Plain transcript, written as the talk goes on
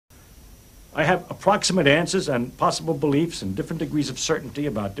I have approximate answers and possible beliefs and different degrees of certainty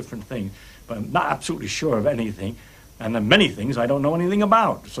about different things, but I'm not absolutely sure of anything. And then many things I don't know anything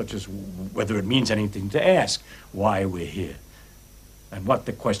about, such as whether it means anything to ask why we're here and what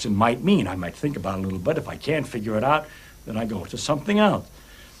the question might mean. I might think about it a little bit. If I can't figure it out, then I go to something else.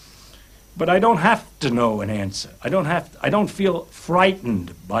 But I don't have to know an answer. I don't feel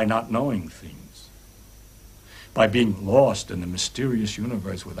frightened by not knowing things, by being lost in the mysterious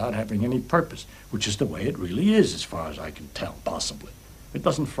universe without having any purpose, which is the way it really is as far as I can tell, possibly. It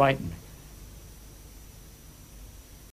doesn't frighten me.